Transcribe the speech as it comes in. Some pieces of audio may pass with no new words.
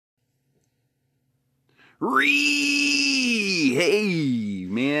Hey,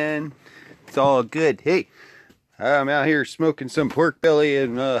 man. It's all good. Hey, I'm out here smoking some pork belly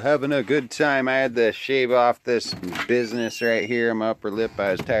and having a good time. I had to shave off this business right here on my upper lip.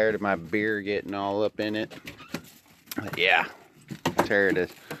 I was tired of my beer getting all up in it. Yeah, tired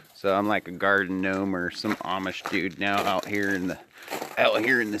of. So I'm like a garden gnome or some Amish dude now out here in the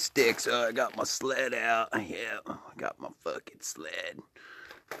sticks. Oh, I got my sled out. Yeah, I got my fucking sled.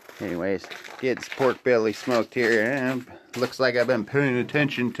 Anyways, get this pork belly smoked here. And looks like I've been paying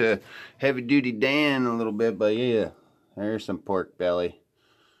attention to Heavy Duty Dan a little bit, but yeah, there's some pork belly.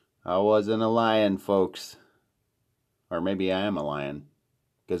 I wasn't a lion, folks. Or maybe I am a lion,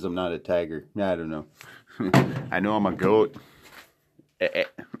 because I'm not a tiger. I don't know. I know I'm a goat.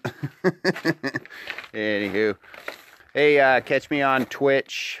 Anywho. Hey, catch me on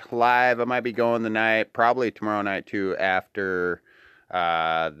Twitch live. I might be going tonight, probably tomorrow night too, after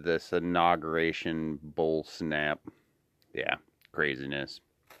this inauguration bull snap. Yeah, craziness.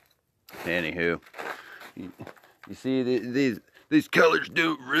 Anywho, you see these colors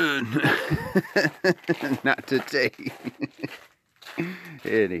don't run. Not today.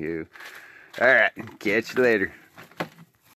 Anywho, all right, catch you later.